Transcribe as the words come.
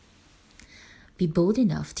Be bold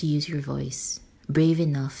enough to use your voice, brave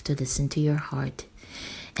enough to listen to your heart,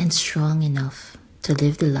 and strong enough to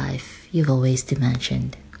live the life you've always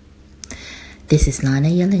imagined. This is Lana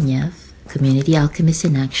Yelenev, Community Alchemist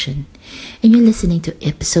in Action, and you're listening to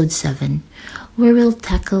episode 7, where we'll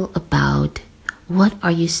tackle about what are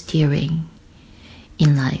you steering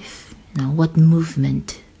in life? What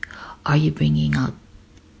movement are you bringing out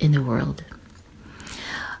in the world?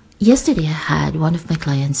 Yesterday, I had one of my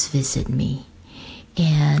clients visit me,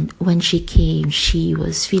 and when she came, she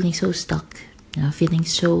was feeling so stuck, feeling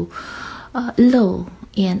so low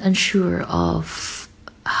and unsure of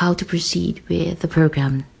how to proceed with the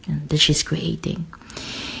program that she's creating.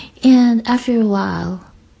 And after a while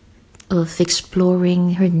of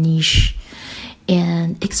exploring her niche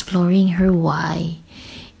and exploring her why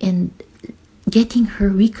and getting her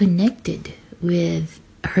reconnected with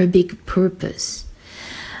her big purpose,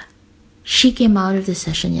 she came out of the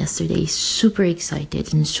session yesterday super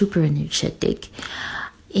excited and super energetic,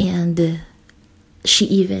 and she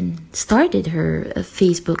even started her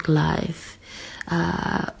Facebook Live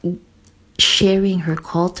sharing her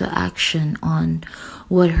call to action on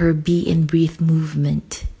what her Be and Breathe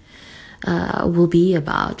movement will be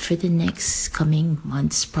about for the next coming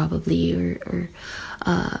months, probably,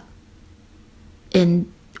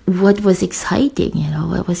 and what was exciting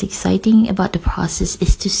about the process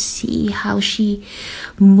is to see how she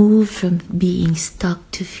moved from being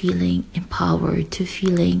stuck to feeling empowered, to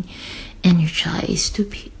feeling energized,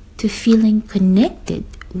 to feeling connected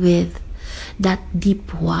with that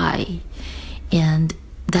deep why and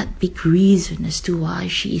that big reason as to why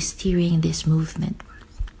she is steering this movement.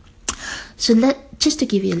 So just to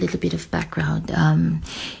give you a little bit of background,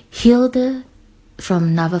 Hilda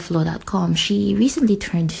from navaflow.com, she recently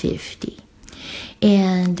turned 50,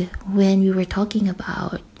 and when we were talking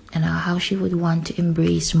about how she would want to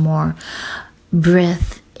embrace more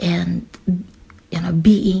breath and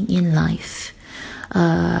being in life,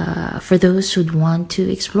 for those who'd want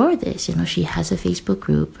to explore this, she has a Facebook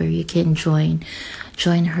group where you can join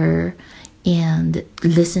her and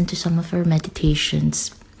listen to some of her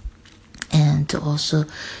meditations and to also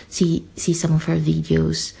see some of her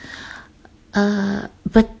videos.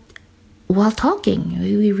 But while talking,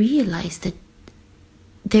 we realized that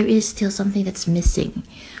there is still something that's missing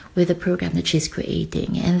with the program that she's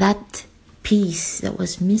creating, and that piece that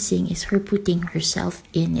was missing is her putting herself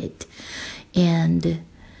in it. And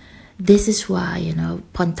this is why,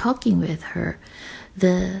 upon talking with her,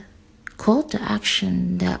 the call to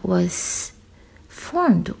action that was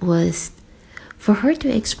formed was for her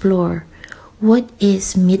to explore what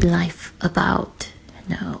is midlife about.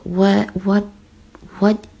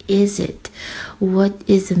 What is it? What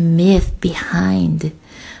is the myth behind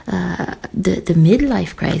the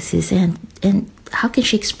midlife crisis, and how can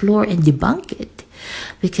she explore and debunk it?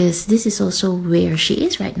 Because this is also where she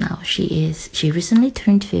is right now. She recently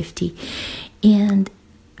turned 50, and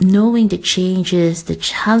knowing the changes, the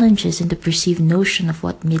challenges, and the perceived notion of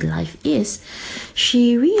what midlife is,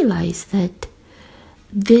 she realized that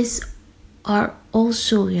these are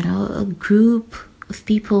also, a group of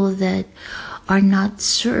people that are not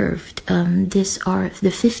served. These are the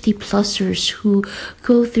 50-plussers who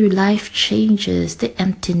go through life changes, the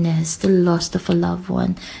emptiness, the loss of a loved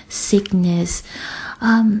one, sickness.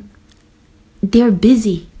 They're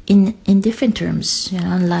busy in different terms,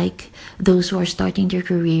 unlike those who are starting their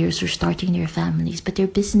careers or starting their families, but their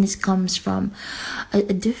business comes from a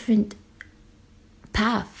different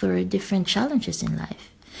path or different challenges in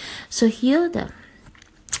life. So Hilda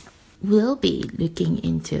will be looking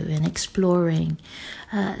into and exploring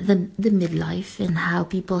the midlife and how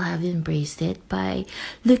people have embraced it by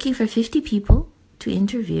looking for 50 people to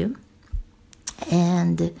interview.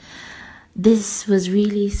 And this was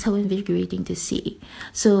really so invigorating to see.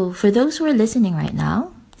 So for those who are listening right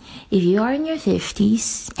now, if you are in your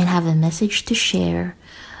 50s and have a message to share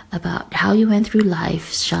about how you went through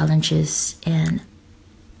life's challenges and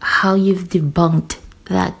how you've debunked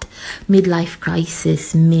that midlife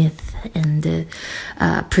crisis myth and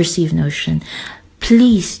perceived notion,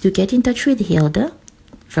 please do get in touch with Hilda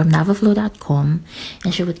from navaflow.com,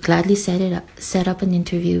 and she would gladly set up an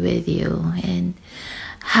interview with you and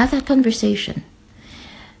have that conversation.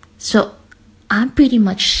 So I'm pretty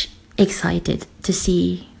much excited to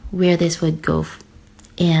see where this would go,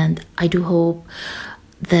 and I do hope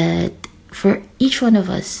that for each one of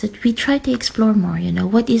us that we try to explore more,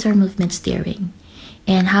 what is our movement steering,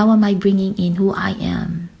 and how am I bringing in who I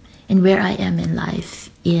am and where I am in life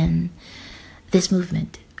in this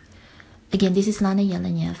movement. Again, this is Lana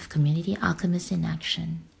Yelenev, Community Alchemist in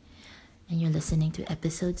Action, and you're listening to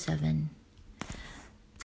episode 7